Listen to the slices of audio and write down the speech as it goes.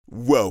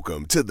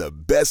Welcome to the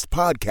best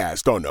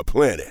podcast on the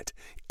planet,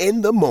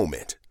 In the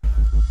Moment.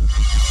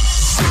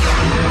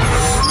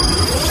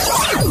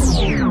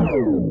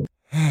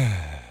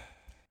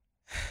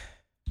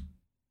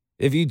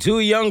 If you're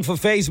too young for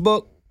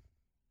Facebook,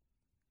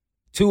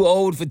 too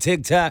old for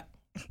TikTok,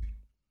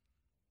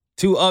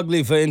 too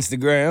ugly for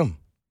Instagram,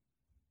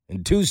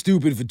 and too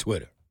stupid for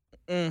Twitter,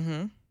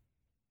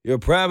 you're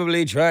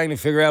probably trying to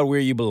figure out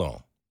where you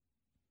belong.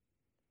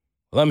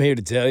 Well, I'm here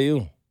to tell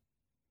you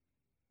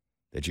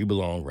that you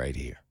belong right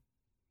here.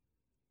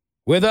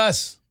 With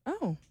us.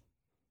 Oh,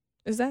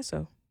 is that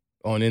so?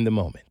 On In the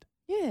Moment.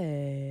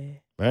 Yeah.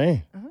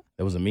 Right? Uh-huh.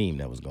 There was a meme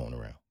that was going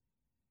around.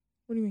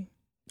 What do you mean?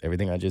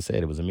 Everything I just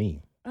said, it was a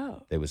meme.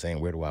 Oh. They were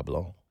saying, where do I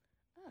belong?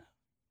 Oh.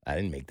 I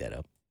didn't make that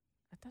up.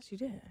 I thought you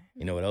did.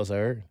 You know what else I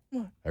heard?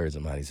 What? I heard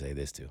somebody say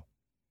this too.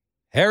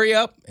 Hurry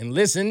up and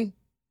listen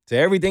to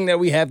everything that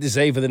we have to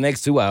say for the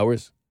next 2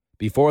 hours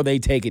before they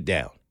take it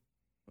down.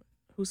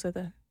 Who said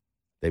that?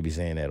 They be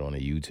saying that on the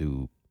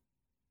YouTube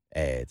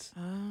ads.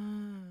 Ah.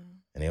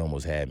 And they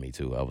almost had me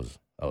too. I was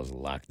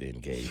locked in,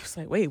 Kate. It's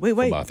like, wait. For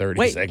about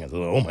 30 seconds.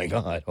 Oh my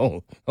God.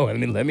 Oh,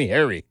 let me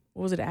hurry.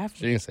 What was it after?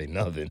 She didn't say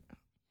nothing.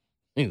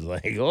 He was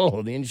like,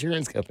 oh, the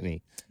insurance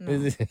company.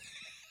 No.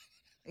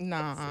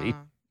 Nah. See?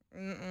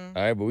 Mm-mm.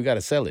 All right, but we got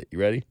to sell it. You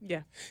ready?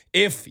 Yeah.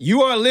 If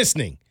you are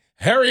listening,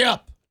 hurry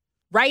up.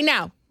 Right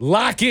now.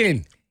 Lock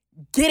in.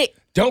 Get it.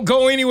 Don't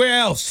go anywhere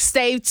else.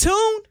 Stay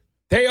tuned.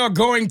 They are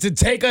going to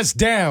take us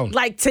down.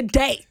 Like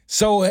today.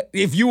 So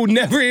if you will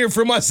never hear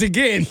from us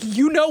again,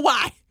 You know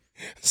why.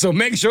 so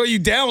make sure you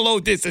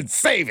download this and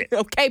save it.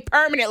 Okay,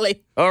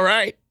 permanently. All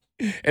right?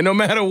 And no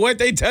matter what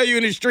they tell you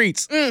in the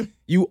streets,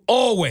 you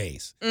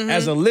always,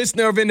 as a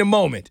listener of In the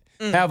Moment,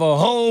 have a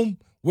home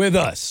with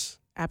us.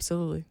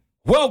 Absolutely.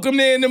 Welcome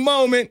to In the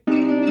Moment.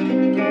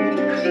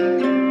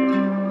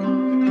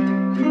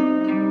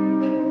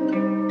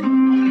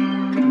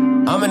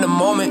 I'm in the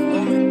moment.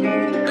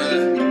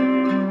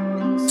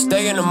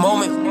 Stay in the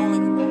moment.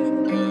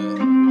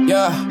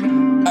 Yeah,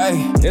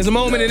 hey. There's a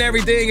moment in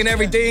everything, and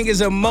everything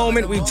is a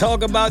moment. We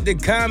talk about the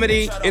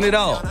comedy in it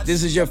all.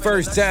 This is your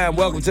first time.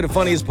 Welcome to the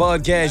funniest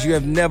podcast you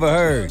have never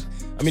heard.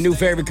 I'm your new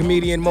favorite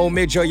comedian, Mo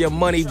Mitchell, your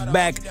money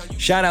back.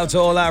 Shout out to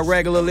all our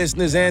regular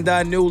listeners and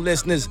our new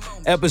listeners.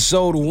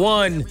 Episode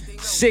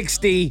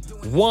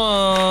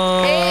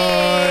 161.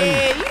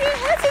 Hey, you didn't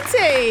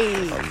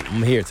hesitate.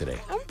 I'm here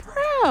today. I'm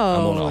proud.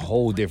 I'm on a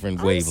whole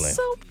different wavelength. I'm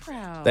so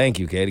proud. Thank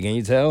you, Katie. Can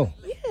you tell?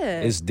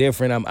 Yeah. It's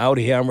different. I'm out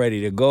here. I'm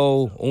ready to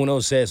go.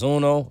 Uno says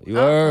uno. You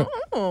heard?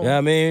 You know what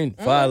I mean?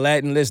 For our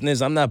Latin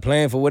listeners, I'm not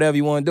playing for whatever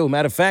you want to do.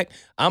 Matter of fact,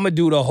 I'm going to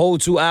do the whole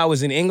 2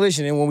 hours in English,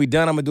 and then when we're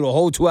done, I'm going to do the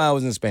whole 2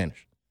 hours in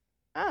Spanish.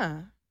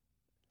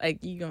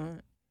 Like you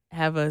gonna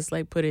have us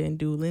like put it in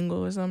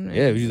Duolingo or something?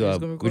 Yeah, what you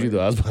thought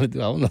I was about to do?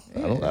 I don't know.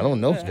 I don't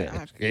know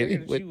Spanish. Katie.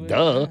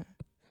 Duh.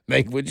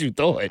 Make what you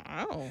thought.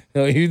 Oh.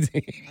 No, you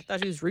I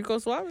thought you was Rico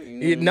Suave.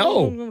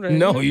 No,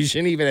 you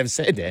shouldn't even have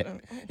said that.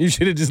 You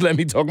should have just let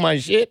me talk my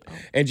shit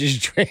and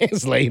just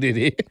translated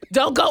it.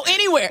 Don't go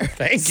anywhere.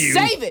 Thank you.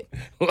 Save it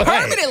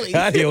permanently.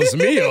 Adios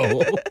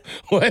mio.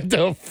 What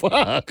the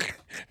fuck?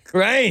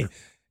 Right?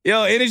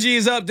 Yo, energy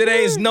is up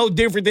today. It's no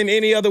different than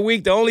any other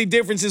week. The only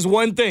difference is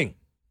one thing.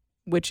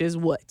 Which is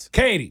what?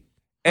 Katie.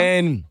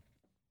 And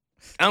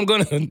I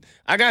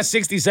got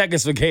 60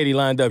 seconds for Katie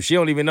lined up. She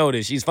don't even know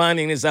this. She's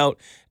finding this out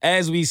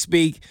as we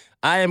speak.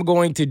 I am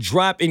going to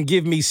drop and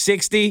give me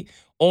 60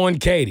 on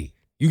Katie.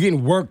 You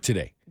getting work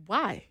today.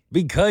 Why?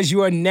 Because you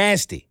are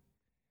nasty.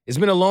 It's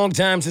been a long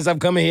time since I've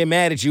come in here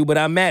mad at you, but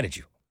I'm mad at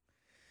you.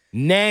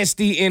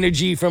 Nasty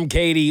energy from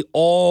Katie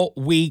all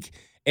week.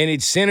 And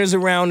it centers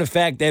around the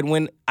fact that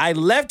when I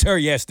left her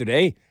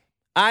yesterday,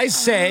 I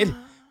said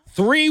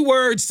 3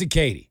 words to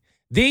Katie.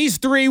 These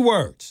 3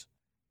 words.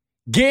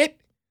 Get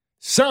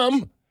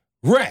some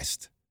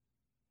rest.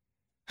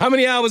 How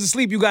many hours of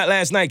sleep you got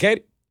last night,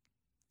 Katie?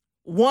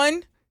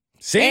 1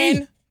 See?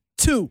 and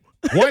 2.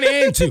 1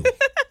 and 2.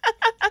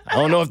 I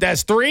don't know if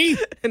that's 3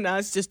 No,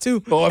 it's just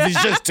 2. or if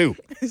it's just 2.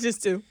 It's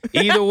just 2.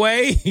 Either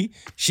way,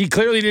 she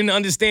clearly didn't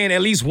understand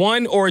at least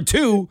 1 or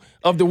 2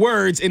 of the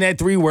words in that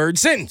 3-word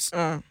sentence.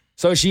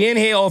 So she in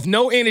here off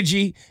no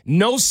energy,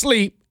 no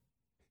sleep,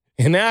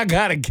 and now I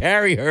gotta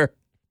carry her,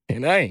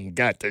 and I ain't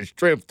got the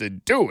strength to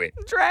do it.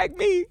 Drag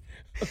me.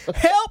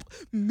 Help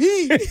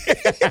me.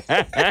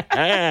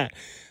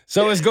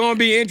 So it's gonna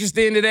be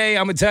interesting today.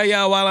 I'm gonna tell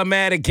y'all why I'm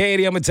mad at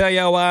Katie. I'm gonna tell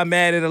y'all why I'm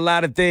mad at a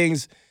lot of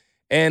things.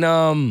 And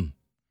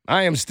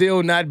I am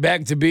still not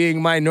back to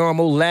being my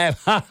normal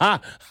laugh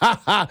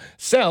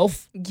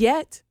self.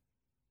 Yet.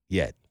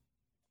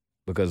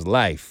 Because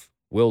life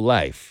will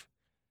life,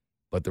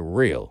 but the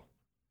real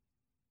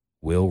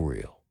will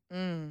real. You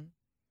know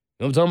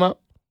what I'm talking about?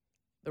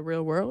 The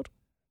real world?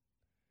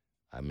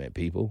 I met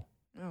people.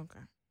 Okay.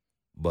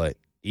 But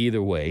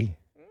either way,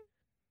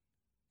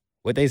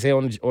 what they say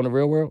on the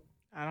real world?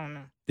 I don't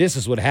know. This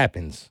is what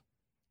happens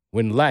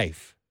when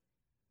life,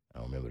 I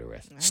don't remember the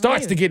rest,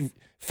 starts to get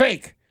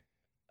fake.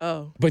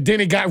 Oh. But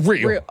then it got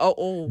real.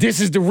 Oh. This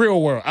is the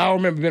real world. I don't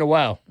remember. It's been a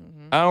while.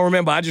 Mm-hmm. I don't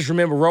remember. I just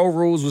remember Road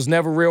Rules was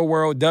never Real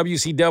World.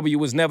 WCW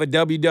was never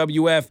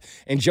WWF.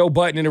 And Joe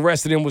Budden and the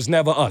rest of them was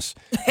never us.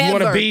 You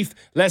want to Ever. beef?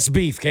 Let's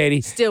beef,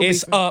 Katie. Still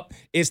It's beefing. up.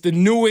 It's the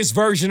newest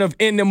version of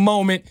In the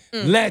Moment.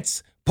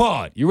 Let's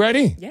pod. You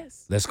ready?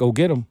 Yes. Let's go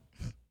get them.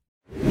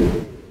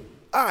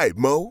 All right,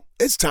 Mo,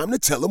 it's time to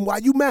tell them why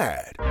you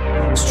mad.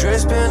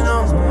 Stress been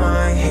on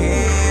my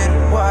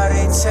head. Why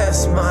they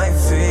test my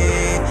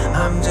feet?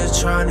 I'm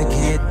just trying to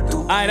get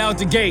through. All right, out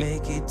the gate.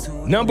 Make it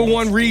to Number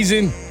one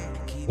reason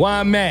why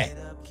I'm mad.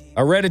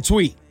 I read a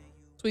tweet.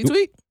 Tweet.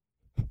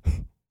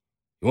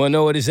 You want to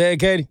know what it said,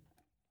 Katie?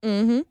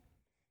 Mm-hmm.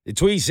 The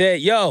tweet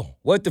said, yo,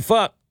 what the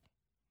fuck?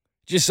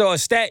 Just saw a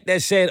stat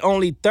that said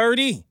only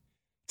 30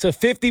 to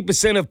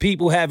 50% of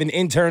people have an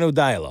internal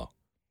dialogue.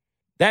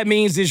 That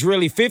means there's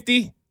really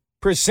 50%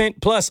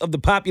 plus of the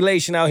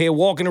population out here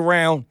walking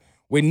around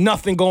with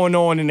nothing going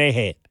on in their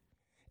head.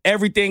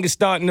 Everything is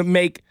starting to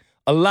make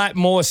a lot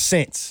more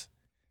sense.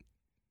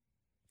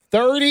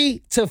 30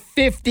 to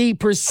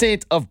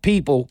 50% of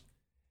people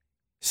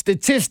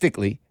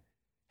statistically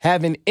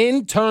have an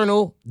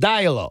internal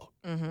dialogue.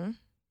 Mm-hmm.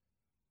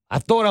 I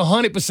thought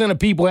 100% of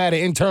people had an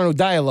internal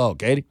dialogue,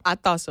 Katie. I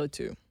thought so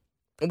too.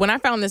 When I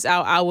found this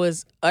out, I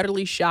was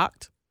utterly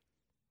shocked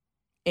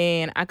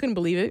and I couldn't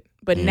believe it.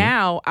 But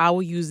now I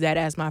will use that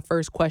as my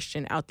first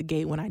question out the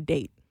gate when I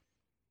date.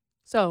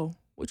 So,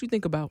 what you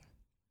think about?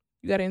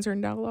 You got an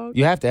internal dialogue?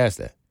 You have to ask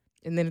that.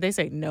 And then if they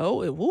say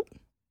no, it whoop.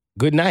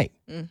 Good night.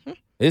 Mm-hmm.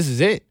 This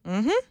is it.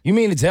 Mm-hmm. You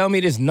mean to tell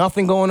me there's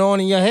nothing going on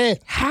in your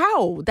head?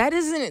 How? That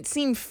doesn't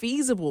seem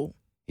feasible.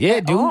 Yeah,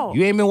 At dude. all.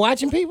 You ain't been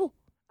watching people?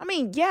 I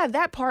mean, yeah,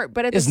 that part,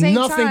 but at There's the same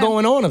nothing time,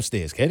 going on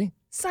upstairs, Katie.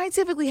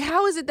 scientifically,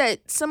 how is it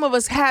that some of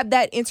us have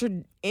that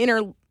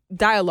inner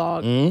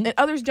dialogue and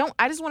others don't?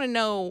 I just want to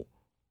know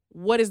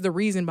what is the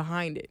reason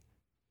behind it.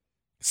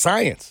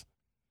 Science.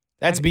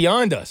 That's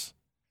beyond us,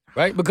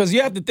 right? Because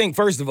you have to think,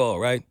 first of all,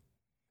 right?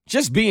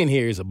 Just being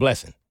here is a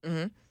blessing.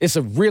 Mm-hmm. It's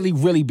a really,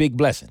 really big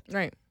blessing.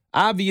 Right.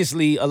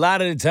 Obviously, a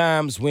lot of the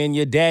times when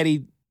your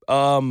daddy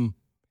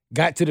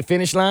got to the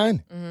finish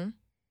line, Mm-hmm.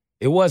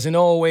 it wasn't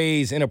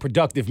always in a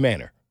productive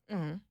manner.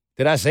 Mm-hmm.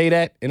 Did I say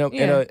that? You know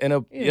what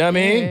I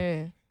mean?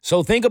 Yeah.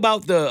 So think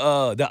about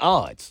the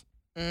odds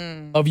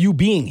Mm. of you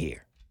being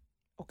here.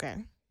 Okay.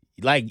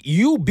 Like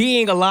you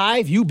being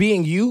alive, you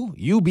being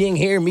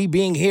here, me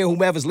being here,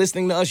 whomever's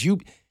listening to us,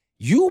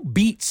 you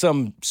beat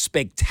some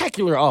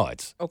spectacular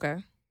odds.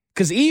 Okay.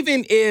 Because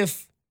even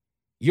if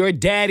your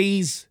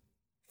daddy's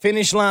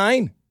finish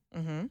line,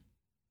 Mm-hmm.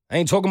 I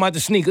ain't talking about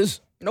the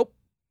sneakers. Nope.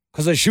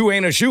 Because a shoe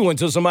ain't a shoe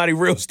until somebody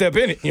real step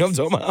in it. You know what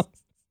I'm talking about?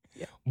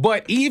 Yeah.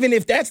 But even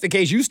if that's the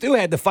case, you still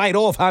had to fight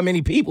off how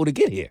many people to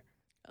get here.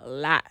 A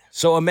lot.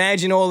 So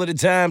imagine all of the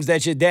times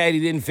that your daddy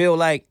didn't feel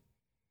like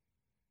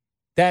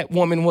that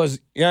woman was,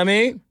 you know what I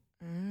mean?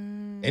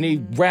 And he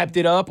wrapped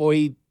it up or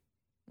he,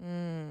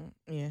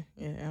 Yeah.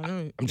 I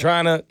know. I'm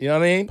trying to, you know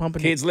what I mean?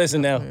 Pumping Kids, it.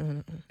 listen now.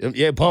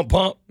 Yeah, pump.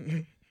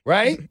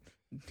 Right?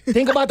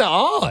 Think about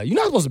the you're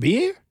not supposed to be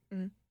here.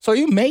 So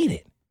you made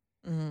it.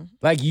 Mm-hmm.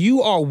 Like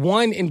you are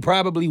one in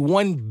probably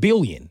 1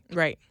 billion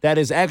Right. that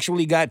has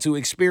actually got to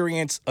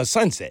experience a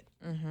sunset,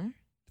 Mm-hmm.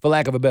 for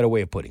lack of a better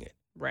way of putting it.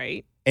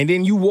 Right. And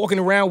then you walking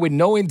around with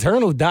no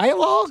internal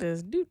dialogue?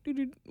 Says do.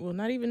 Well,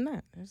 not even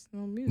that. There's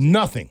no music.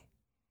 Nothing.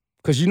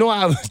 Because you know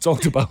I've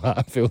talked about how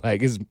I feel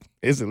like it's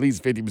at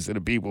least 50%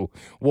 of people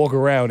walk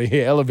around and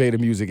hear elevator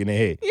music in their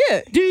head.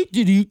 Yeah.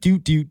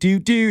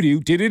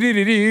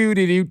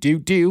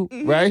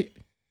 Right?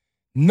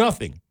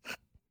 Nothing.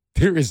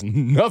 There is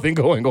nothing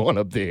going on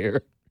up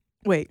there.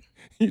 Wait.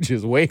 You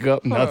just wake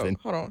up, nothing.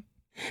 Hold on.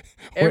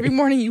 Every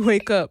morning you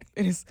wake up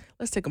and it's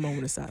let's take a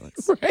moment of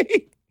silence.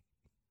 Right?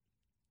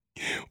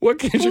 What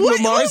Kendrick What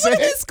Lamar said?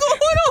 is going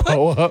on?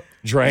 Go up,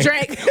 drink,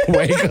 Drank.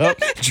 wake up,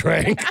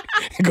 drink,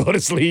 go to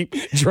sleep,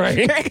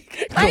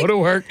 drink, go to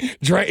work,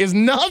 drink. It's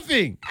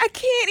nothing. I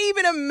can't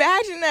even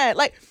imagine that.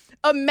 Like,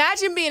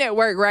 imagine being at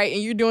work, right?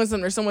 And you're doing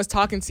something or someone's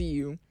talking to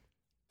you.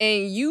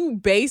 And you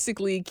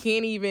basically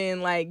can't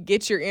even like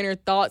get your inner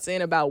thoughts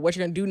in about what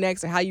you're gonna do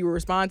next or how you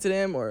respond to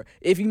them or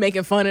if you're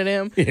making fun of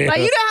them. Yeah. Like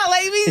you know how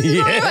like we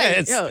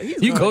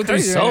Yes. You go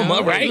through so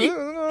much, right?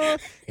 Where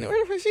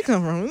the fuck she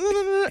come from?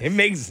 And It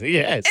makes,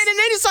 yes. then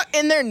they just talk,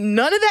 and there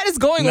none of that is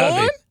going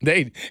on.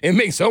 It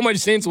makes so much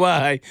sense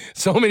why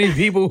so many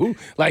people who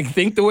like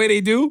think the way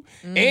they do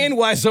and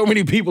why so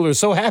many people are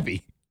so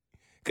happy.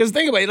 Because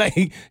think about it, like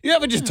you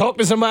ever just talk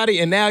to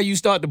somebody and now you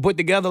start to put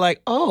together like,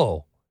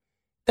 oh,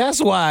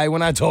 that's why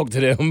when I talk to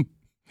them,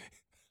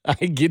 I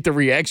get the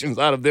reactions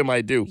out of them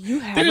I do. You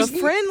have a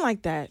friend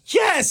like that.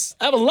 Yes,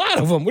 I have a lot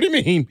of them. What do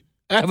you mean?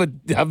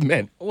 I've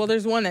met. Well,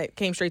 there's one that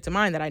came straight to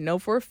mind that I know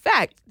for a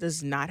fact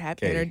does not have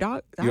Okay. inner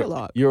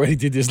dialogue. You already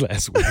did this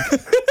last week.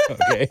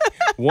 Okay.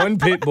 One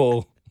pit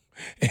bull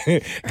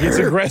gets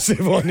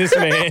aggressive on this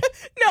man.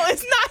 No,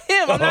 it's not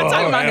him. I'm not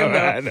talking about him, though.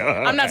 I know.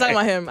 I'm not talking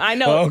about him. I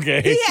know.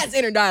 Okay. He has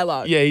inner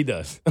dialogue. Yeah, he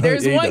does.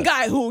 There's Yeah, he one does.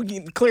 guy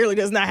who clearly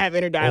does not have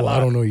inner Oh, dialogue. I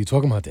don't know what you're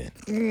talking about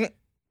then.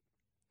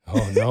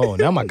 Oh, no.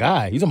 Not my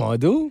guy. You talking about a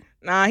dude?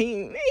 Nah,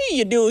 he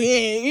you do.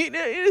 He ain't.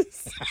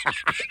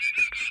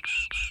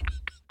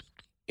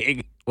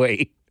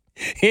 Wait.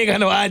 He ain't got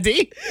no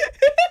ID?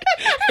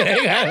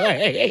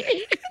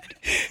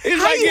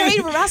 It's How like you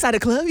hating from outside the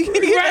club?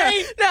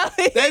 Right? No.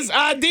 That's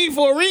ID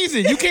for a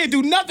reason. You can't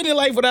do nothing in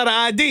life without an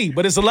ID.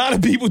 But it's a lot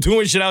of people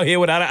doing shit out here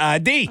without an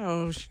ID.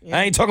 Oh, shit.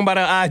 I ain't talking about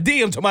an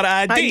ID. I'm talking about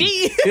an ID.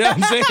 ID. You know what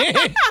I'm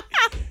saying?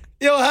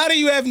 Yo, how do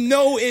you have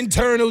no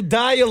internal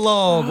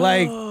dialogue?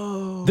 Like,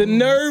 the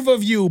nerve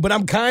of you, but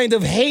I'm kind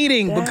of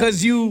hating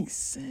because you,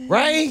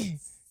 right?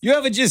 You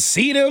ever just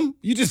see them?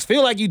 You just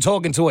feel like you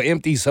talking to an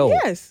empty soul.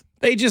 Yes.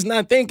 They just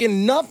not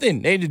thinking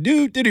nothing. They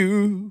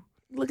do.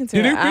 Look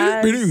into their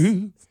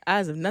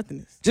eyes of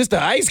nothingness. Just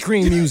the ice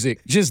cream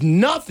music. Just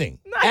nothing.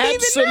 Not even that.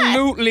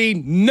 Absolutely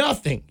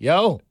nothing,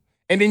 yo.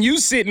 And then you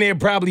sitting there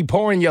probably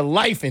pouring your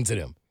life into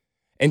them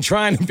and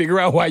trying to figure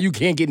out why you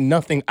can't get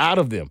nothing out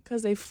of them.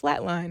 Because they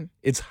flatline.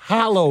 It's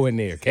hollow in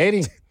there,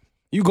 Katie.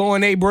 You go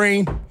in their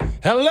brain.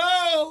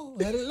 Hello.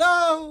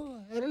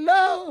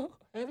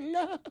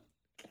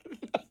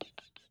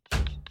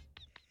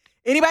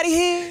 Anybody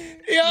here?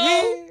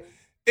 Yo,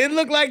 it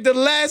looked like the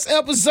last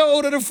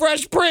episode of The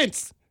Fresh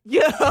Prince.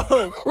 Yo.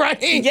 Right?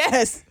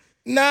 Yes.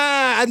 Nah,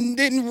 I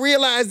didn't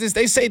realize this.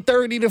 They say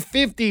 30 to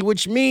 50,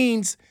 which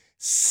means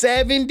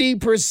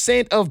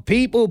 70% of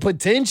people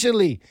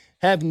potentially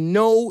have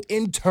no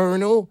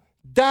internal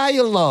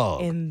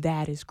dialogue. And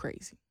that is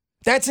crazy.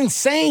 That's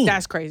insane.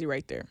 That's crazy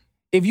right there.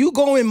 If you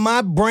go in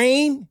my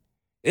brain,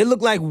 it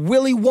looked like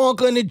Willy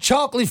Wonka in the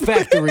Chocolate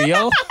Factory,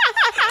 yo.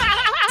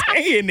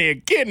 They in there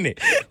getting it.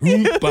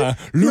 Loompa,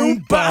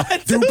 loompa,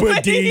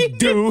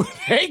 doopa-dee-doo.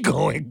 They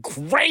going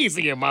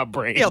crazy in my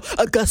brain. Yo,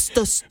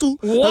 Augustus.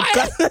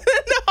 What?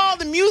 All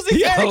the music.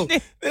 Yo,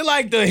 everything. they're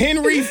like the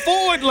Henry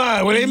Ford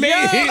line where they made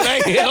it.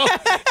 Like, yo.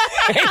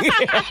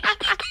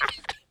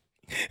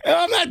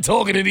 I'm not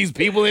talking to these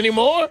people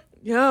anymore.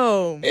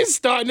 Yo. It's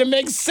starting to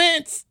make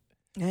sense.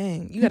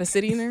 Dang. You got a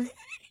city in there?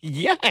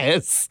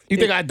 Yes. You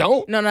think I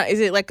don't? No. Is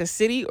it like a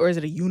city or is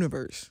it a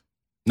universe?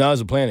 No,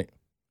 it's a planet.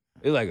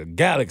 It's like a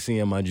galaxy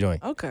in my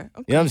joint. Okay. You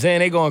know what I'm saying?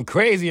 They going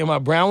crazy in my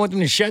brain. I want them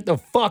to shut the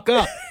fuck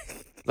up.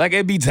 Like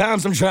it be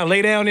times I'm trying to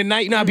lay down at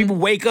night. You know how people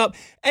wake up?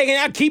 Hey, can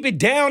I keep it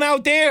down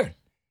out there?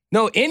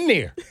 No, in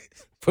there.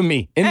 For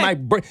me. In my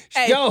brain.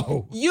 Hey,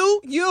 Yo.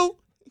 You.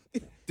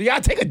 Do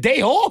y'all take a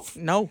day off?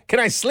 No.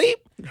 Can I sleep?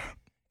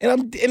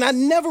 And I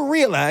never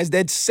realized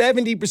that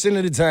 70%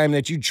 of the time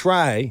that you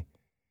try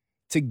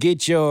to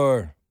get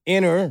your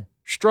inner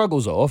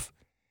struggles off,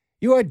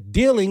 you are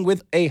dealing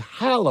with a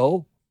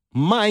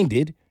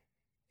hollow-minded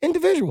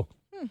individual.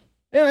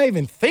 They're not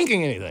even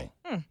thinking anything.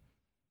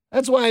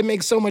 That's why it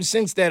makes so much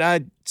sense that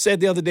I said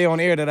the other day on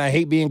air that I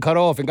hate being cut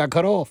off and got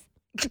cut off.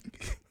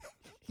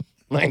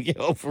 Like,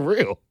 yo, for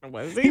real. You know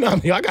what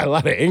I mean? I got a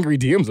lot of angry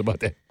DMs about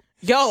that.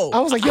 Yo. I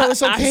was like, yo,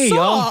 it's okay,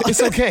 y'all.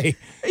 It's okay.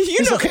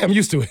 It's okay. I'm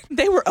used to it.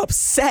 They were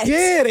upset.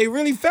 Yeah, they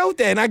really felt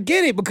that. And I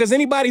get it because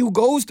anybody who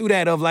goes through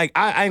that of like,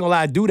 I ain't gonna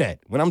lie, I do that.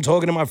 When I'm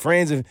talking to my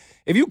friends,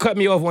 if you cut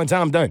me off one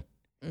time, I'm done.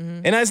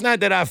 And that's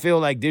not that I feel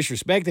like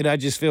disrespected. I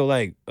just feel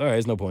like, all right,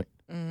 there's no point.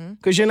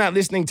 Because you're not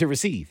listening to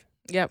receive.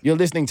 Yep. You're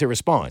listening to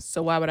respond.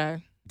 So why would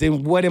I?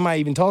 Then what am I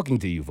even talking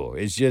to you for?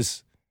 It's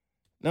just,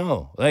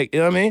 no. Like, you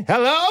know what I mean?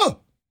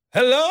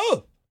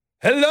 Hello?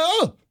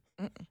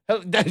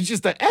 That's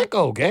just an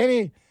echo,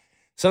 okay?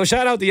 So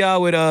shout out to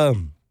y'all with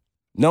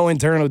no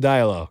internal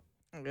dialogue.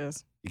 I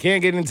guess. You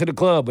can't get into the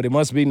club, but it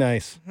must be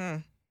nice.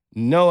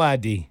 No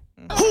ID.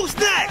 Who's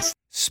next?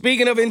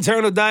 Speaking of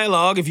internal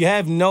dialogue, if you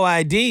have no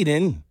ID,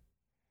 then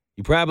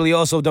you probably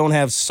also don't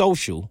have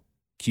social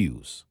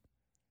cues,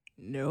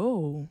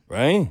 No.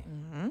 right?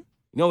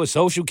 You know what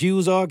social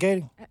cues are,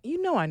 Katie? You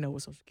know I know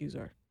what social cues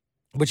are.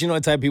 But you know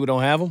what type of people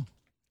don't have them?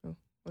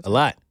 What's A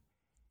lot.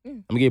 Yeah.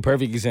 Let me give you a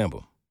perfect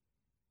example.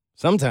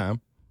 Sometimes,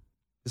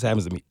 this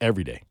happens to me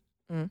every day.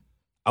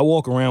 I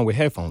walk around with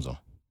headphones on.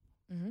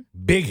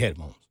 Big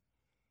headphones.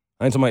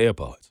 I ain't talking about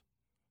AirPods.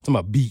 I'm talking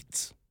about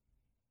Beats.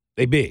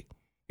 They big.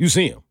 You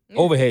see them.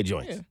 Overhead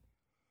joints. Yeah.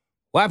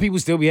 Why people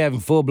still be having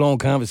full-blown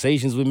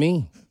conversations with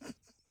me?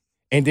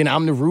 And then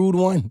I'm the rude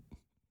one?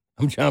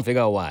 I'm trying to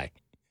figure out why.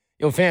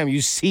 Yo, fam,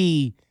 you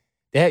see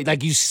that,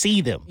 like you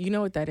see them. You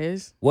know what that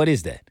is? What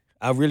is that?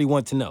 I really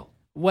want to know.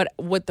 What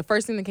the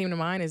first thing that came to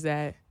mind is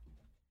that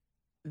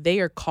they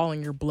are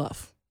calling your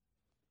bluff.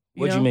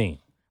 What know? you mean?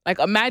 Like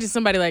imagine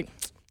somebody like,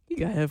 he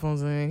got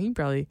headphones in.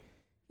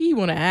 He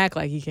want to act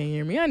like he can't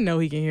hear me. I know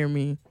he can hear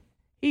me.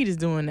 He just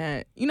doing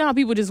that. You know how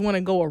people just want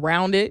to go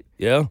around it?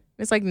 Yeah.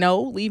 It's like,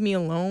 no, leave me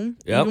alone.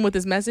 Yep. Even with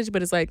this message.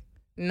 But it's like,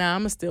 nah,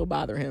 I'm going to still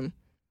bother him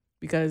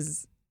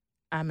because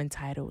I'm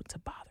entitled to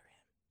bother him.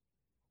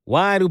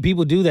 Why do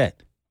people do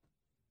that?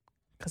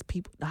 Because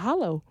people, the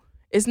hollow.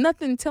 It's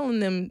nothing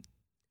telling them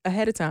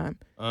ahead of time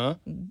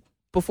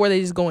before they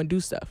just go and do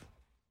stuff.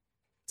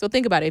 So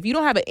think about it. If you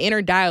don't have an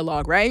inner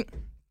dialogue, right?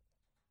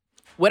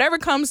 Whatever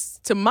comes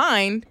to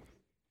mind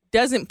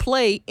doesn't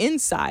play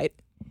inside.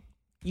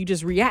 You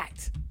just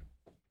react.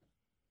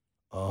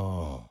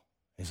 Oh,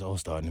 it's all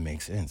starting to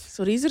make sense.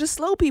 So these are the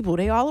slow people.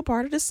 They all a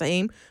part of the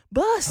same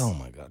bus. Oh,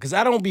 my God. Because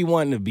I don't be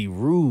wanting to be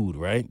rude,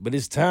 right? But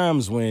it's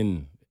times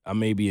when I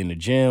may be in the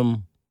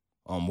gym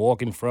I'm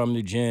walking from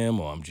the gym,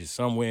 or I'm just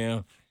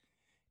somewhere.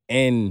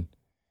 And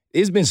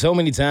there's been so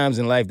many times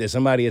in life that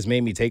somebody has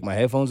made me take my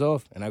headphones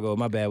off, and I go,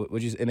 my bad,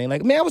 and they're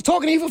like, man, I was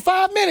talking to you for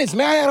 5 minutes,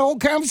 man. I had a whole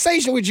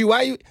conversation with you.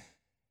 Why you?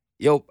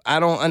 Yo, I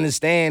don't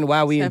understand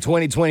why we in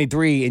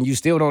 2023 and you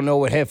still don't know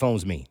what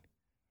headphones mean.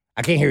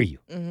 I can't hear you.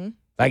 Mm-hmm.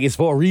 Like, it's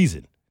for a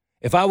reason.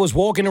 If I was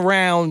walking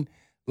around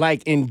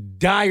like in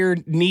dire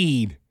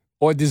need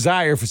or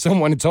desire for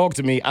someone to talk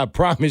to me, I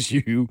promise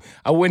you,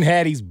 I wouldn't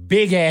have these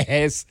big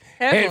ass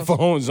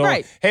headphones on.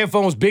 Right.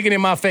 Headphones bigger than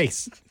my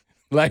face.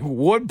 Like,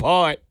 what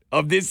part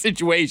of this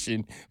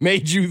situation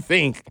made you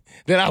think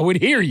that I would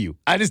hear you?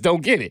 I just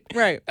don't get it.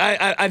 Right.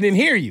 I didn't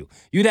hear you.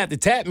 You'd have to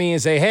tap me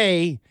and say,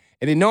 hey.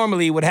 And then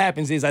normally what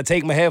happens is I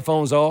take my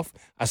headphones off.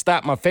 I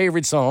stop my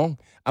favorite song.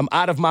 I'm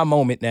out of my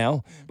moment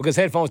now because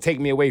headphones take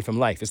me away from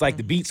life. It's like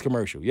the Beats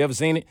commercial. You ever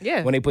seen it?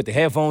 Yeah. When they put the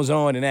headphones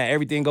on and now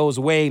everything goes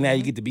away. Now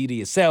you get to be to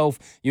yourself.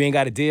 You ain't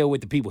got to deal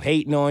with the people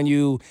hating on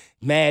you,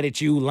 mad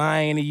at you,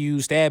 lying to you,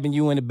 stabbing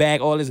you in the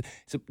back, all this.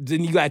 So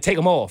then you got to take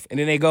them off. And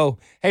then they go,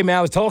 hey, man,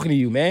 I was talking to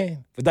you,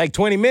 man, for like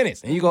 20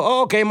 minutes. And you go,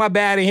 oh, okay, my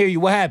bad, I didn't hear you.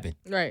 What happened?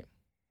 Right.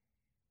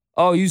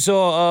 Oh, you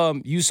saw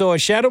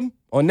Shed'em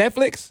on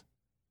Netflix?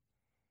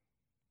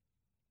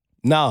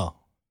 No.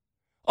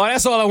 Oh,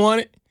 that's all I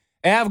wanted.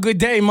 Hey, have a good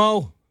day,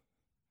 Mo.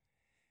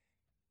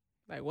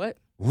 Like what?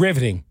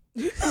 Riveting.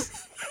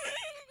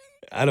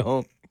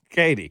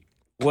 Katie,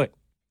 what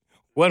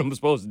am I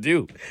supposed to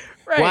do?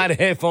 Right. Why the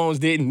headphones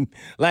didn't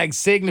like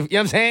signify, you know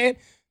what I'm saying?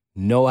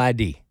 No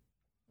ID.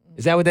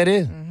 Is that what that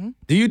is? Mm-hmm.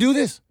 Do you do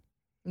this?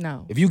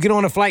 No. If you get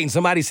on a flight and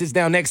somebody sits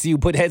down next to you,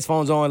 put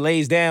headphones on,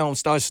 lays down,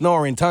 starts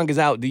snoring, tongue is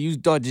out, do you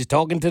start just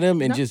talking to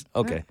them and No, just,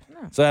 okay.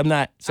 no. So I'm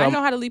not, I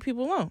know how to leave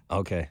people alone.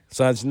 okay.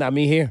 So it's not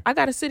me here? I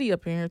got a city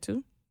up in here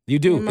too. You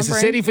do? My It's a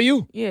brain. city for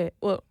you? Yeah.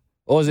 Well,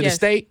 Or is it a Yes.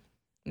 state?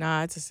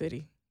 nah, it's a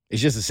city.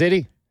 It's just a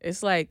city?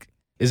 It's like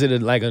Is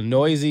it like a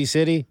noisy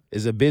city?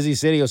 Is it a busy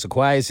city or it's a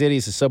quiet city?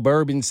 It's a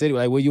suburban city?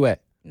 Like, where you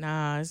at?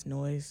 nah, it's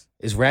noise.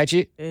 It's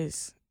ratchet?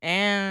 It's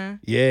Yeah,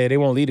 they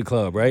won't leave the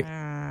club, right?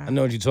 I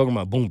know what you're talking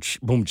about. Boom,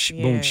 boom,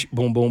 boom, Yeah.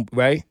 boom, boom,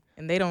 right?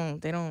 and they don't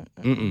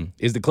Mm-mm.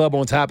 Is the club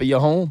on top of your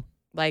home?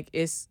 like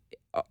it's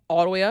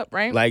all the way up,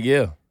 right? Like,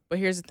 yeah. But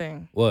here's the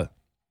thing: What?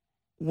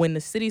 when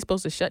the city's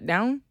supposed to shut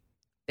down,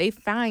 they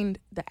find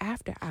the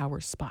after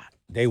hours spot.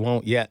 They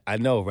won't yet. I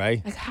know,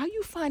 right? Like how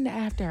you find the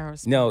after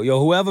hours spot? No, yo,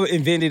 whoever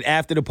invented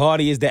after the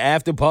party is the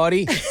after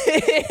party.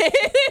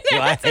 Yo,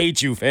 I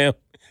hate you, fam.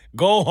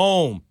 Go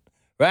home,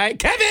 right?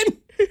 Kevin!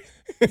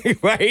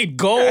 Right?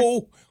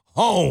 Go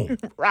home.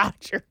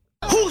 Roger.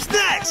 Who's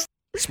next?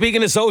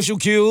 Speaking of social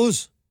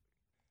cues,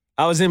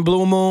 I was in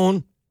Blue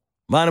Moon,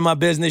 minding my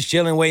business,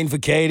 chilling, waiting for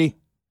Katie.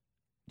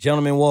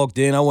 Gentleman walked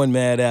in. I wasn't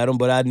mad at him,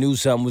 but I knew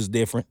something was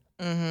different.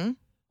 Mm-hmm.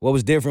 What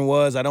was different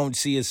was I don't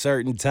see a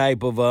certain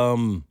type of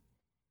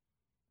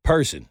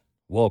person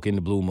walk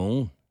into Blue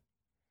Moon.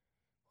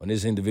 On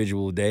this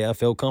individual day, I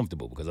felt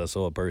comfortable because I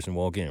saw a person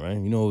walk in, right?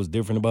 You know what was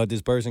different about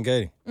this person,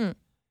 Katie?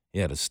 He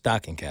had a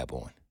stocking cap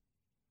on.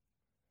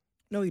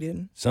 No, he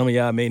didn't. Some of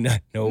y'all may not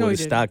know No, what he a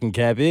didn't. stocking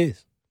cap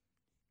is.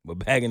 But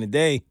back in the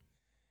day,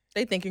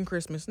 They thinking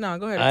Christmas. No,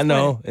 go ahead. I explain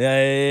know. it.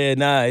 Yeah.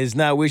 Nah, it's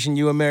not wishing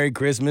you a Merry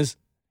Christmas.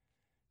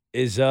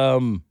 It's a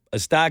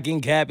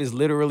stocking cap is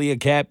literally a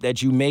cap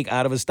that you make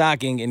out of a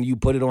stocking and you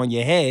put it on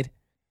your head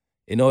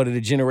in order to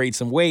generate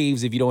some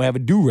waves if you don't have a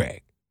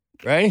do-rag,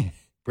 right?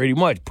 Pretty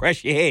much.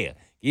 Press your hair.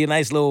 Get a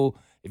nice little,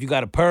 if you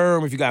got a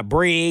perm, if you got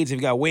braids, if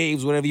you got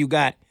waves, whatever you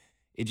got,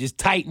 it just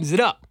tightens it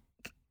up.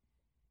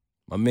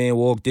 My man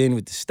walked in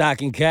with the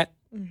stocking cap,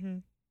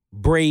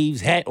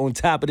 Braves hat on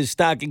top of the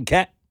stocking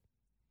cap.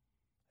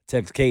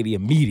 Text Katie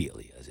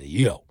immediately. I said,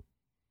 yo,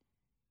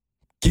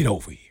 get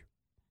over here.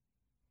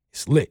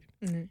 It's lit.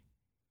 Mhm.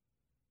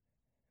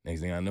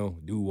 Next thing I know,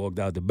 dude walked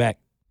out the back,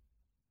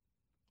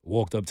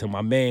 walked up to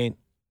my man,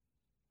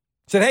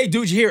 said, hey,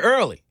 dude, you're here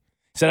early.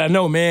 Said, I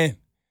know, man.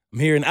 I'm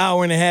here an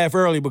hour and a half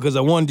early because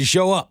I wanted to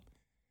show up.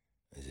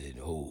 I said,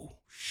 oh,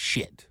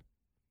 shit.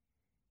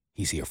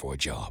 He's here for a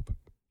job.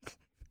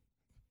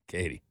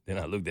 Katie. Then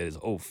I looked at his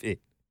whole fit.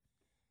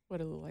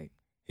 What it look like?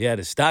 He had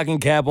a stocking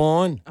cap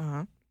on,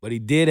 Uh-huh. but he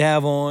did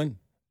have on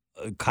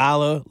a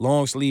collar,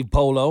 long sleeve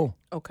polo,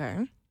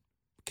 Okay.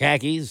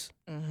 khakis,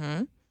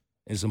 Mm-hmm.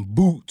 and some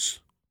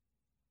boots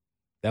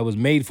that was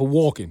made for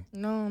walking.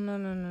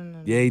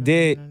 No. Yeah, he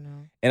did.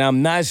 No. And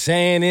I'm not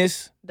saying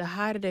this, The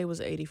high today was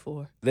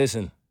 84.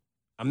 listen,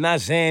 I'm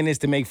not saying this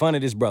to make fun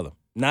of this brother.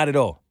 Not at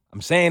all.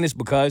 I'm saying this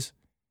because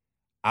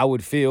I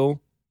would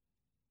feel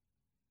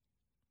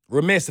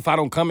remiss if I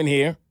don't come in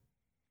here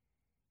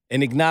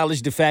and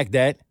acknowledge the fact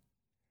that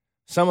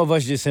some of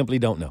us just simply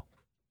don't know.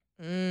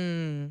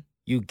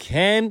 You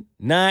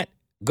cannot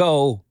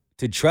go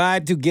to try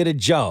to get a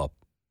job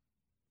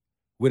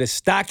with a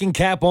stocking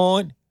cap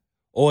on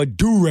or a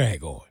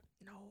do-rag on.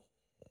 No.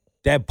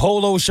 That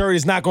polo shirt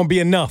is not going to be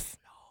enough.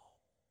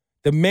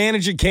 The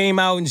manager came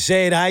out and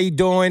said, how you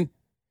doing?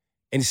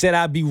 And said,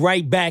 I'll be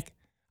right back.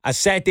 I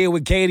sat there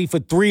with Katie for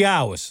 3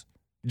 hours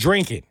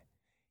drinking.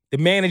 The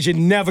manager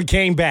never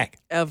came back.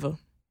 Ever.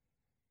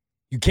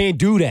 You can't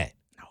do that.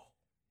 No.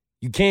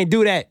 You can't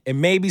do that. And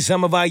maybe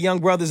some of our young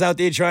brothers out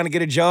there trying to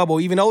get a job,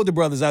 or even older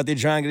brothers out there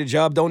trying to get a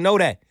job, don't know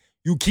that.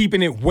 You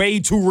keeping it way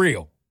too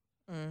real.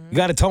 You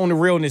got to tone the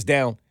realness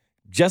down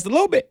just a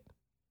little bit,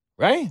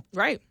 right?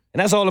 Right. And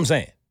that's all I'm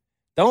saying.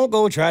 Don't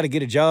go try to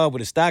get a job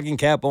with a stocking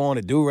cap on,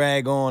 a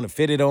do-rag on, a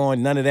fitted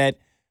on, none of that.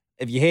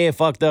 If your hair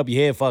fucked up,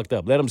 your hair fucked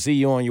up. Let them see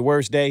you on your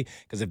worst day,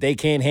 because if they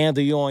can't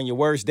handle you on your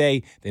worst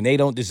day, then they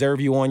don't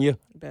deserve you on your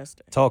best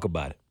day. Talk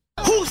about it.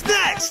 Who's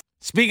next?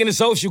 Speaking of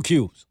social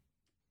cues,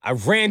 I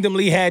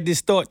randomly had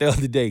this thought the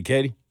other day,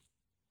 Katie.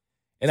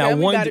 And Tell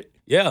me about it.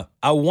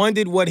 I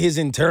wondered what his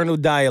internal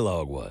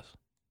dialogue was.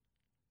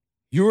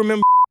 You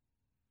remember?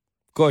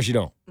 Of course you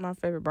don't. My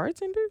favorite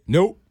bartender?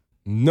 Nope,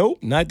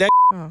 not that.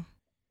 Oh.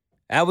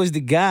 That was the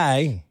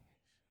guy.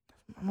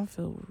 I'm gonna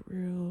feel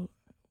real.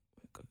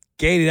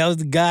 Katie, that was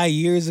the guy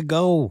years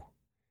ago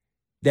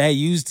that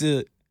used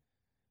to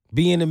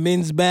be in the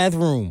men's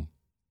bathroom.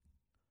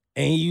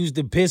 And he used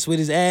to piss with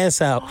his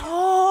ass out.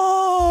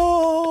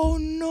 Oh,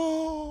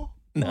 no.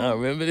 Nah,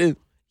 remember this?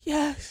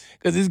 Yes.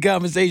 Because this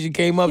conversation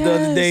came up the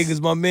other day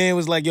because my man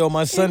was like, yo,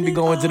 my son be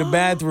going to the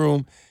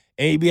bathroom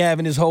and he be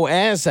having his whole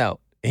ass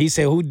out. And he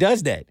said, who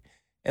does that?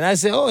 And I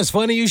said, oh, it's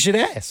funny you should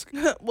ask.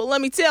 Well,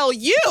 let me tell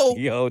you.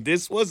 Yo,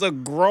 this was a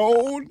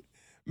grown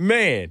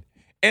man.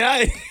 And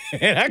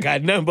I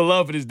got nothing but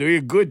love for this dude. He's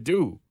a good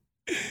dude.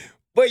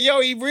 But,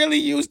 yo, he really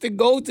used to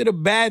go to the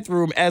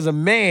bathroom as a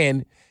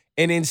man,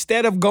 and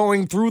instead of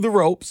going through the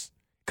ropes,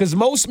 because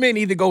most men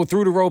either go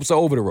through the ropes or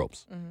over the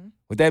ropes. Mm-hmm.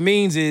 What that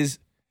means is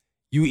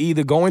you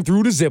either going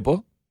through the zipper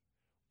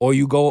or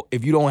you go,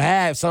 if you don't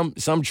have, some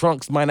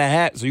trunks might not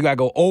have, so you got to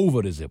go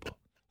over the zipper.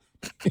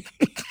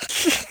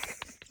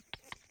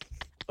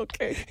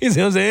 Okay. You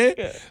see what I'm saying?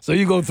 Yeah. So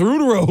you go through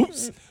the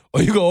ropes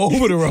or you go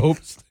over the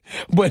ropes,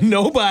 but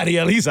nobody,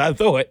 at least I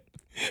thought,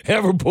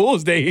 ever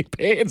pulls their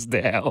pants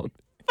down.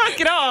 Fuck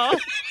it all.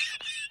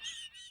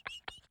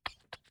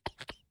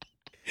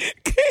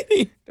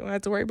 Katie. Don't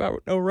have to worry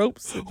about no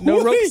ropes.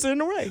 No ropes in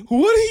the way.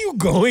 What are you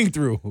going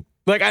through?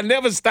 Like, I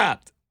never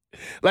stopped.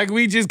 Like,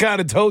 we just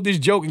kind of told this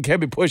joke and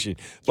kept it pushing.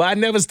 But I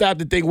never stopped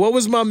to think, what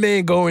was my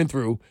man going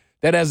through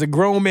that as a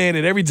grown man,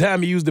 that every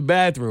time he used the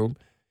bathroom,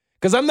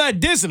 because I'm not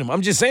dissing him.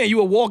 I'm just saying you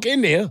will walk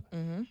in there.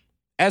 Mm-hmm.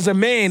 As a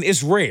man,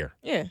 it's rare.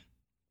 Yeah.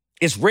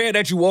 It's rare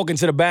that you walk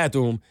into the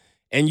bathroom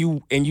and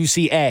you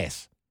see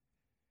ass.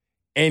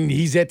 And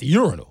he's at the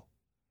urinal.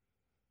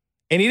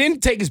 And he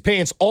didn't take his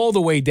pants all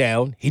the way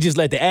down. He just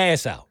let the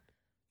ass out.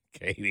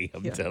 Katie,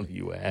 I'm telling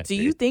you what happened. Do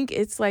you think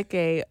it's like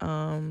a,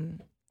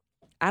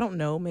 I don't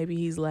know, maybe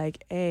he's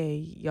like, hey,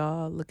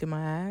 y'all, look at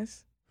my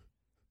ass.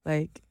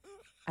 Like,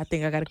 I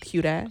think I got a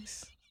cute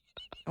ass.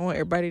 I want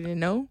everybody to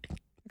know I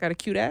got a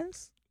cute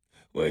ass.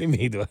 What do you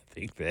mean, do I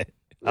think that?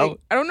 Like,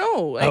 I don't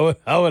know. Like,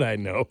 how would I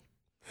know?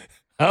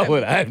 I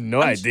have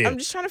no idea. I'm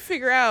just trying to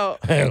figure out.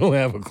 I don't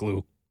have a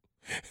clue.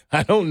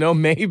 I don't know.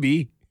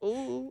 Maybe.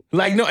 Ooh.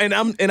 Like, no, and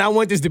I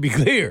want this to be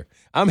clear.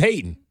 I'm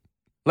hating.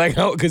 Like,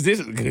 because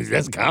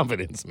that's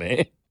confidence,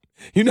 man.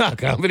 You know how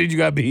confident you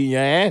got to be in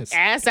your ass.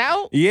 Ass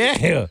out?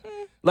 Yeah.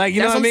 Like,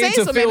 you know what I mean?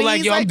 To feel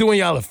like, yo, I'm doing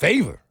y'all a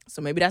favor.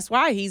 So maybe that's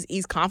why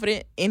he's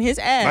confident in his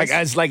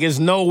ass. Like, it's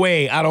no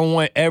way I don't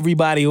want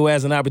everybody who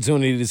has an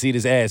opportunity to see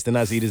this ass to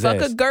not see this ass.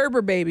 Fuck a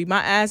Gerber, baby.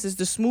 My ass is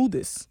the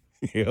smoothest.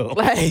 Yo.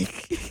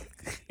 Like,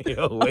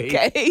 yo, wait.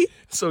 Okay.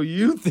 So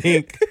you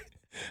think,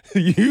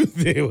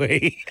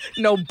 wait.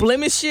 No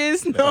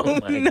blemishes, no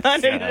none of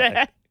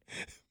that.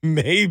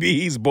 Maybe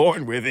he's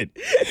born with it.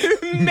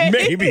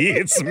 Maybe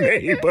it's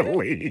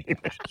Maybelline.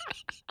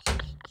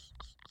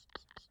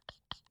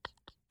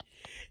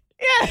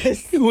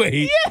 Yes.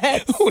 Wait.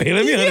 Yes. Wait,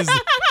 let me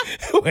understand.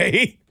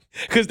 Wait.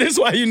 Because this is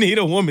why you need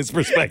a woman's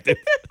perspective.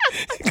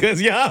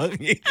 Because y'all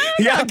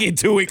get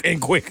to it and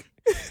quick.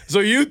 So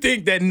you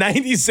think that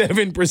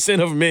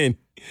 97% of men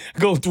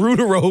go through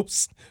the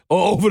ropes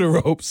or over the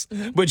ropes,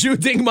 but you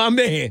think my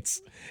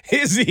man's,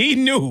 he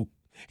knew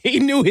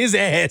his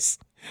ass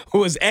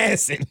was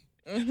assing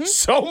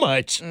so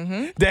much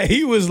that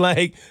he was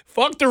like,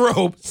 fuck the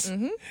ropes.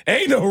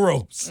 Ain't no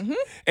ropes. And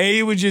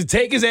he would just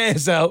take his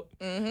ass out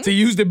to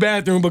use the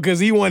bathroom because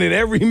he wanted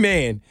every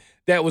man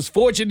that was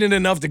fortunate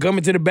enough to come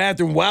into the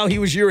bathroom while he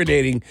was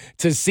urinating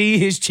to see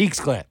his cheeks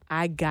clap.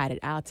 I got it.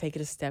 I'll take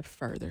it a step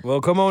further.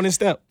 Well, come on and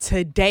step.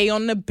 Today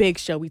on The Big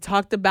Show, we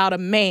talked about a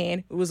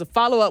man who was a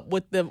follow-up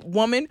with the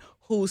woman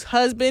whose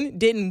husband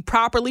didn't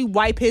properly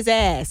wipe his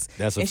ass.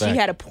 That's a and fact. she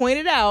had to point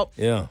it out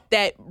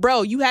that,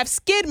 bro, you have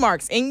skid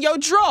marks in your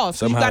drawers.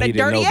 So you got a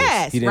dirty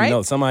ass, he didn't right?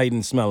 know. Somehow he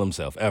didn't smell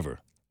himself ever.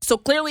 So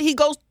clearly he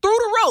goes through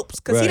the ropes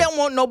because he don't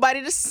want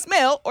nobody to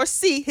smell or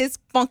see his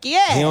funky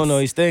ass. He don't know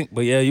he stink,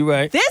 but yeah, you're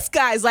right. This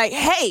guy's like,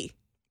 hey,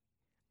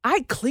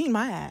 I clean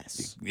my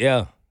ass.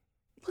 Yeah.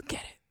 Look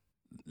at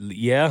it.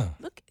 Yeah.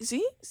 Look,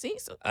 see?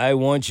 So I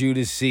want you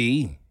to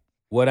see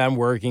what I'm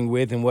working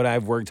with and what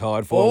I've worked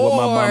hard for and what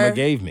my mama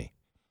gave me.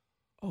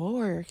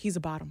 Or he's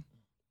a bottom.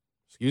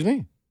 Excuse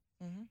me?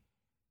 Mm-hmm.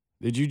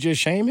 Did you just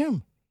shame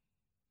him?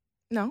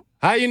 No.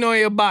 How you know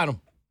he a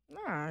bottom?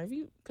 Nah,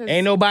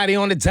 Ain't nobody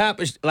on the top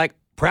like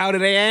proud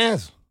of their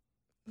ass.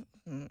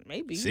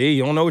 Maybe. See,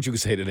 you don't know what you can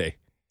say today.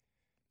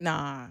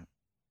 Nah,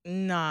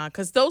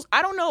 because those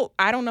I don't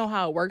know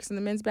how it works in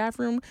the men's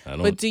bathroom.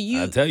 But do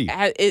you? I'll tell you.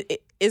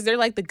 Is there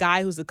like the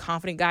guy who's the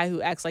confident guy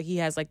who acts like he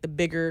has like the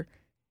bigger,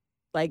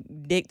 like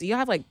dick? Do you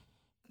have like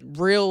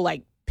real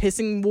like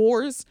pissing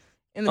wars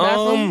in the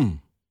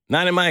bathroom?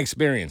 Not in my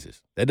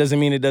experiences. That doesn't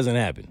mean it doesn't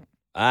happen.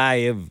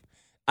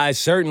 I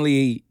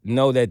certainly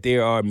know that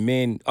there are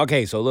men.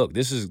 Okay, so look,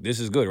 this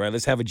is good, right?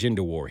 Let's have a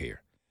gender war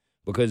here,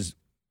 because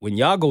when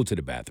y'all go to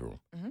the bathroom,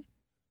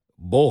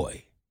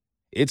 boy,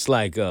 it's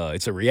like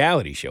it's a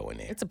reality show in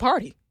there. It's a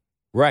party.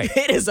 Right.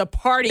 It is a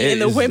party in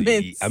the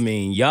women's. I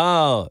mean,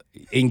 y'all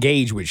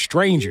engage with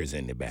strangers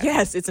in the bathroom.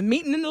 Yes, it's a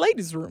meeting in the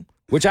ladies' room.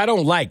 Which I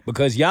don't like,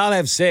 because y'all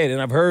have said,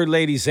 and I've heard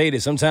ladies say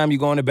this, sometimes you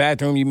go in the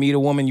bathroom, you meet a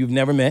woman you've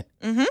never met.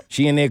 Mm-hmm.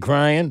 She in there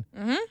crying.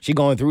 Mm-hmm. She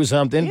going through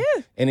something. Yeah.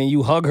 And then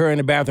you hug her in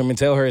the bathroom and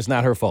tell her it's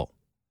not her fault.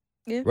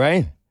 Yeah.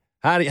 Right?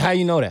 How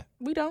you know that?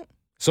 We don't.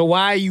 So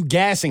why are you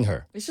gassing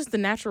her? It's just the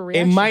natural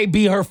reaction. It might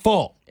be her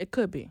fault. It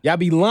could be. Y'all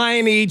be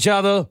lying to each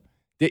other.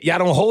 Y'all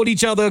don't hold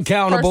each other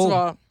accountable. First of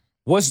all,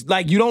 What's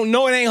like, you don't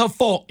know it ain't her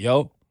fault,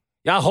 yo.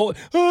 Y'all hold,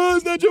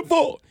 it's not your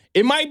fault.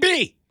 It might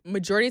be.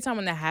 majority of the time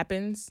when that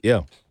happens,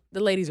 Yeah.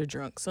 the ladies are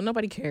drunk, so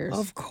nobody cares.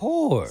 Of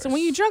course. So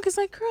when you're drunk, it's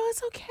like, girl,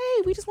 it's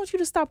okay. We just want you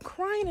to stop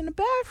crying in the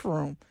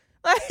bathroom.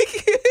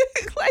 Like,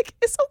 like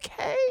it's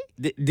okay.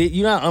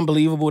 You know how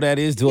unbelievable that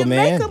is to Your a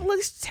man? makeup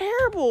looks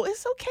terrible.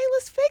 It's okay.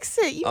 Let's fix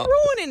it. You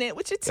ruining it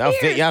with your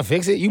tears. Y'all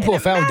fix it? You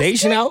put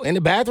foundation mascara. out in the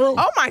bathroom?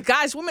 Oh my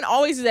gosh, women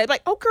always do that.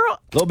 Like, oh girl, A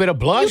little bit of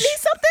blush? you need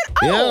something?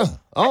 Oh, Yeah.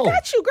 Oh. I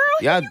got you, girl.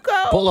 Here Y'all you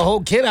go. pull a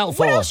whole kit out for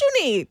What her. else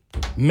you need?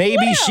 Maybe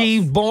What else?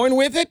 she's born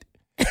with it?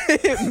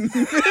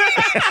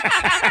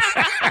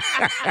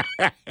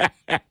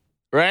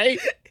 Right?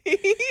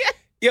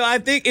 Yo, I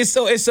think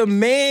it's a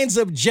man's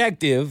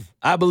objective,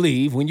 I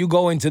believe, when you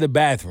go into the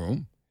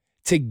bathroom,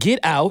 to get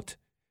out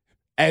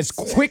as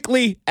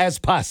quickly as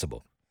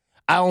possible.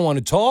 I don't want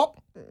to talk.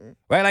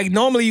 Right? Like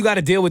normally you got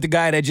to deal with the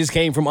guy that just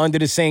came from under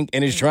the sink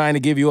and is trying to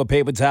give you a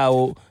paper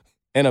towel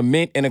and a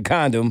mint and a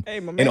condom, Hey,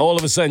 my and man. all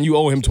of a sudden you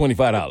owe him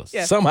 $25.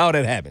 Yeah. Somehow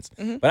that happens.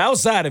 But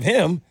outside of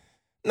him,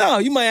 no,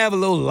 you might have a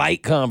little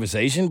light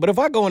conversation. But if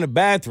I go in the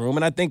bathroom,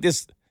 and I think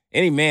this,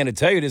 any man to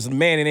tell you this, a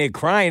man in there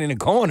crying in the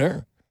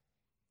corner,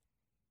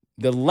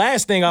 the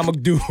last thing I'm going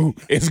to do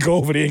is go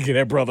over there and get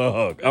that brother a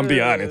hug. I'm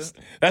be honest.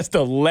 That's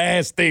the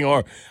last thing.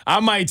 Or I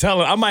might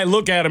tell him, I might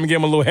look at him and give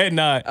him a little head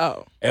nod.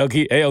 Oh,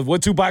 Hey,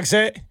 what Tupac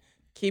said?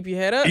 keep your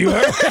head up. You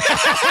heard?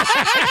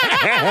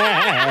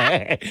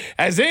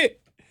 That's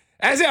it.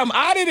 That's it. I'm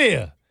out of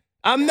there.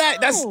 I'm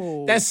not.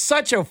 No. That's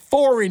such a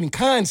foreign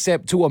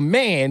concept to a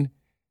man.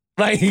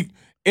 Like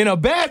in a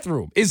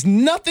bathroom, it's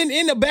nothing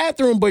in the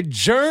bathroom but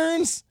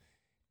germs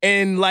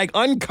and like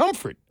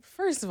uncomfort.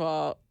 First of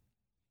all,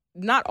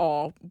 not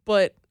all,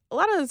 but a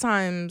lot of the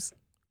times,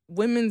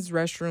 women's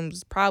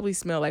restrooms probably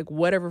smell like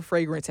whatever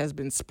fragrance has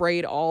been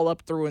sprayed all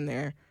up through in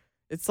there.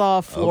 It's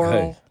all floral.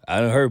 Okay.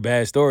 I done heard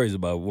bad stories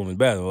about women's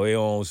bathroom. They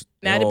don't,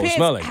 Now, they it don't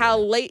smell depends like how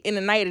that. late in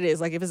the night it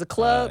is. Like, if it's a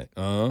club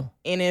Uh-huh.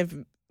 and if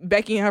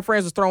Becky and her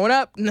friends was throwing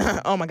up,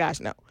 nah, oh my gosh,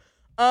 no.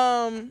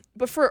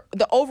 But for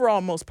the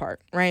overall most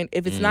part, right?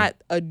 If it's not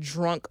a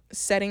drunk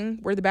setting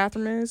where the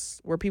bathroom is,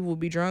 where people will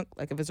be drunk,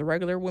 like if it's a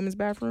regular women's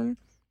bathroom,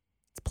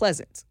 it's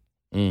pleasant.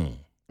 Mm.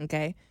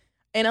 Okay.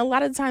 And a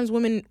lot of the times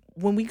women,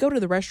 when we go to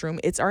the restroom,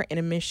 it's our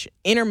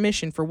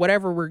intermission for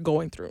whatever we're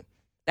going through.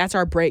 That's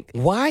our break.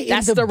 Why in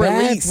That's the the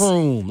release.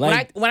 bathroom?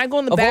 Like, when I go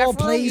in the of all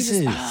bathroom, you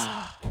places. just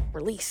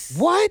release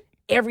what?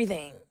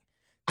 everything.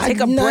 Take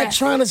I'm a not breath.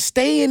 trying to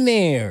stay in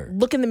there.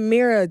 Look in the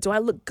mirror. Do I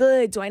look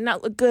good? Do I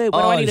not look good?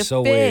 What do Oh, I need to it's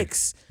so weird.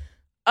 fix?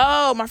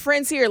 Oh, my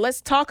friend's here. Let's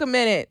talk a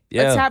minute.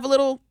 Yeah. Let's have a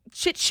little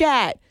chit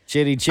chat.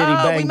 Chitty, Oh,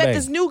 bang, we met bang.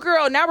 this new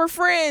girl. Now we're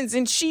friends,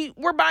 and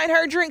we're buying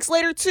her drinks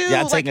later too.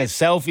 Y'all Like, taking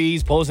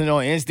selfies, posting it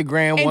on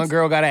Instagram. And- One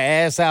girl got her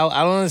ass out.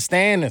 I don't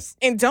understand this.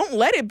 and don't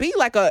let it be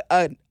like a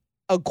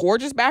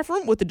gorgeous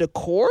bathroom with the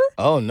decor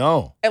Oh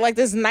no, and like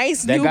this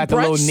nice that new got the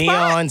brunch little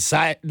spot.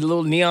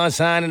 neon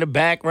sign in the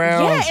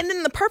background. Yeah, and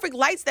then the perfect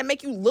lights that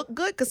make you look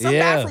good because some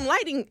Yeah. bathroom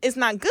lighting is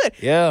not good.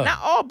 Yeah. Not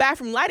all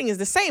bathroom lighting is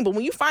the same, but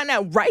when you find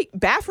that right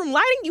bathroom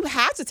lighting, you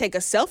have to take a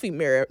selfie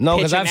mirror. No,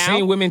 because picture I've now.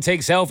 seen women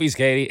take selfies,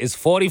 Katie. It's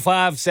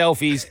 45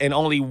 selfies and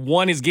only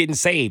one is getting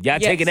saved. Y'all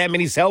Yes. taking that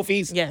many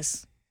selfies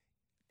Yes.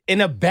 in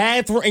a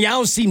bathroom, and y'all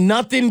don't see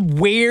nothing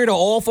weird or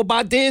off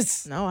about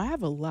this? No, I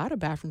have a lot of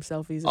bathroom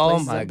selfies. At Oh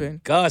places my I've been.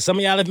 God! Some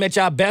of y'all have met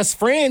y'all best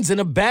friends in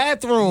the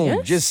bathroom,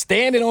 Yes. just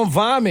standing on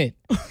vomit,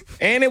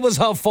 and it was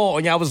her fault,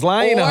 and y'all was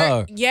lying to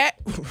her. Yeah.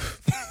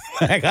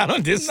 Like I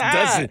don't, this Nah.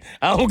 doesn't,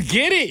 I don't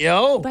get it,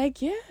 yo.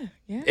 Like, yeah.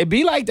 It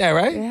be like that,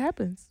 right? It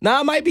happens. Nah,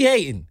 I might be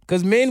hating,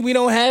 because men, we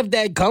don't have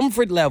that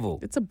comfort level.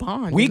 It's a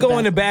bond. We go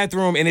in the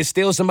bathroom, and it's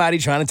still somebody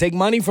trying to take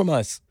money from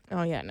us.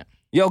 Oh, yeah, no.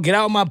 Yo, get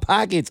out of my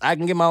pockets. I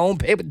can get my own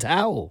paper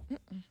towel.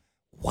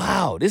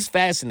 Wow, this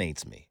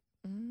fascinates me.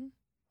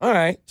 All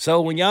right.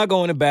 So when y'all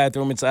go in the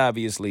bathroom, it's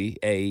obviously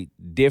a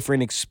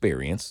different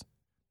experience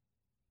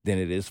than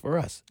it is for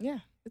us. Yeah,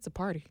 it's a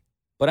party.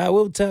 But I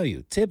will tell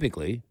you,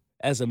 typically,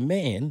 as a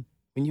man,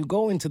 when you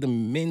go into the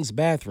men's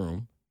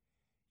bathroom,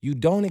 you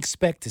don't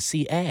expect to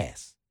see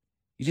ass.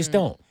 You just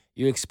don't.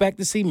 You expect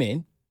to see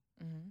men.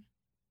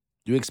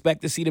 You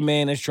expect to see the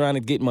man that's trying to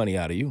get money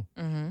out of you.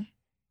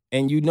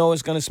 And you know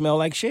it's going to smell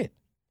like shit.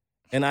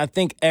 And I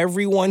think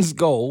everyone's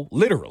goal,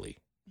 literally,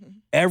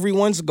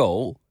 everyone's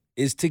goal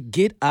is to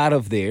get out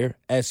of there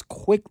as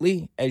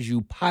quickly as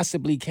you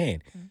possibly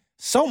can.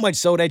 So much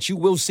so that you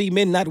will see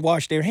men not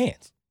wash their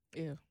hands.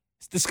 Yeah.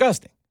 It's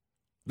disgusting.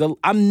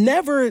 I'm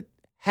never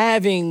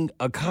having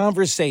a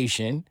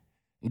conversation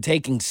and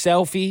taking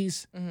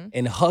selfies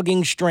and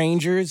hugging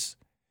strangers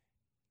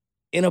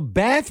in a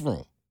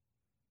bathroom.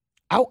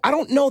 I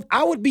don't know.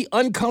 I would be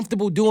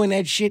uncomfortable doing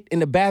that shit in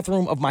the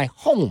bathroom of my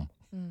home,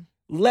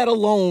 let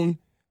alone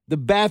the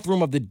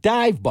bathroom of the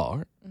dive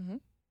bar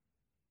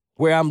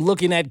where I'm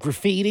looking at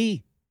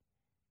graffiti,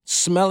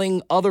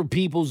 smelling other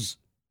people's,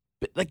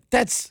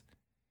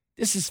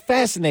 this is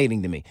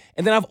fascinating to me.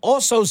 And then I've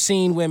also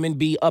seen women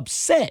be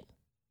upset,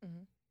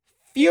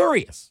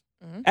 furious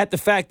at the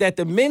fact that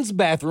the men's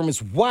bathroom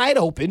is wide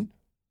open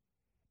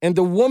and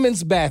the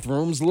women's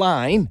bathroom's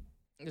line.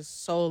 It's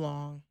so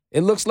long.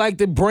 It looks like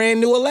the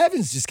brand new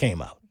 11s just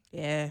came out.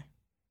 Yeah.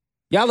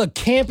 Y'all are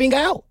camping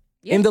out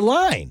in the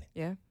line.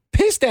 Yeah.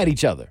 Pissed at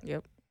each other.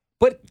 Yep.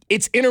 But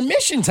it's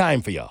intermission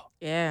time for y'all.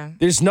 Yeah.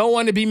 There's no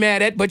one to be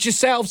mad at but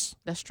yourselves.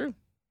 That's true.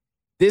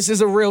 This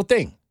is a real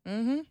thing.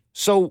 Mm-hmm.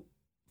 So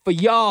for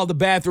y'all, the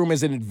bathroom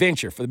is an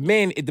adventure. For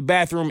men, the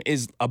bathroom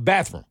is a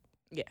bathroom.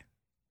 Yeah.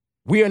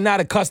 We are not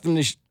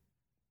accustomed to,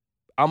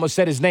 I'm going to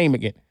say his name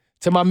again,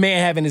 to my man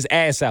having his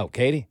ass out,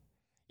 Katie.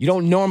 You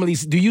don't normally,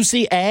 do you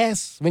see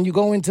ass when you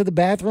go into the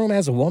bathroom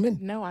as a woman?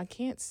 No, I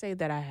can't say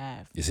that I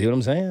have. You see what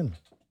I'm saying?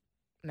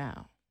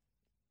 No.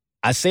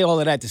 I say all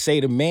of that to say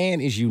the man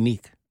is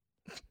unique.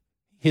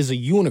 He's a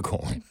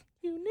unicorn.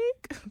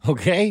 Unique?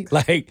 Okay?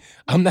 Like,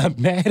 I'm not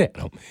mad at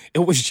him. It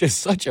was just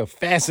such a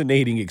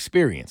fascinating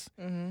experience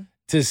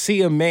to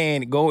see a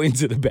man go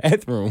into the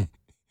bathroom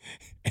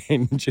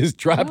and just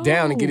drop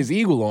down and get his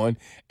eagle on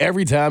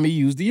every time he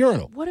used the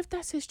urinal. What if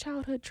that's his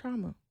childhood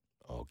trauma?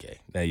 Okay,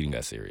 now you done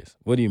got serious.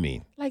 What do you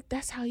mean? Like,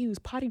 that's how he was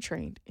potty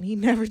trained, and he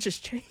never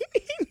just changed.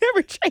 He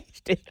never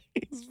changed it.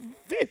 He's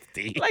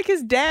 50. Like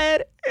his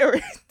dad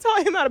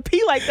taught him how to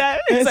pee like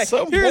that. It's At like,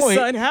 some here, point-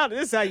 son,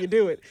 this is how you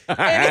do it. All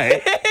And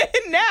right.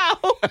 now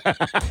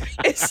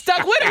it's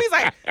stuck with him. He's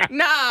like,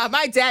 nah,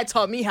 my dad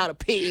taught me how to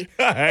pee.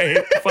 All right,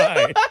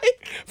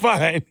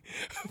 fine.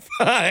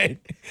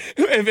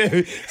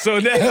 So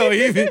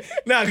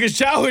now, because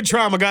childhood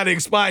trauma got to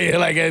expire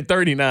like at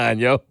 39,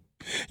 yo.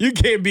 You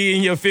can't be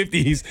in your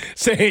 50s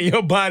saying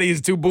your body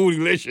is too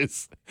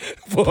bootylicious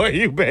for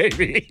you,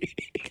 baby.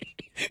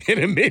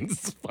 In a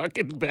men's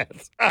fucking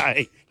bath. All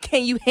right.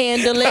 Can you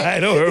handle it? I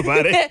don't hear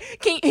about it.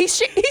 He's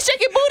shaking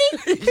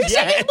booty? He's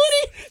shaking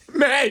booty?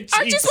 Man,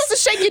 Aren't you supposed to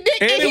shake your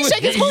dick and he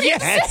shake his booty at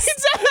the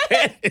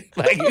same time?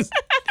 Like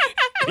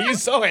you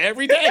saw it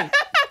every day.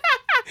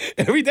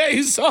 Every day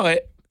you saw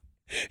it.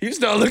 You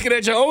start looking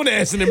at your own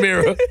ass in the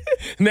mirror.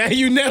 Now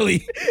you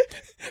Nelly.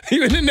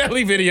 You in the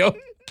Nelly video.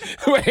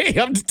 Wait,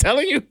 I'm just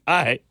telling you.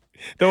 All right.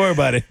 Don't worry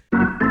about it.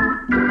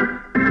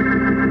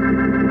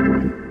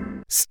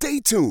 Stay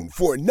tuned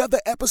for another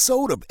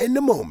episode of In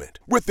the Moment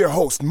with their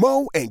host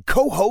Mo and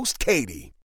co-host Katie.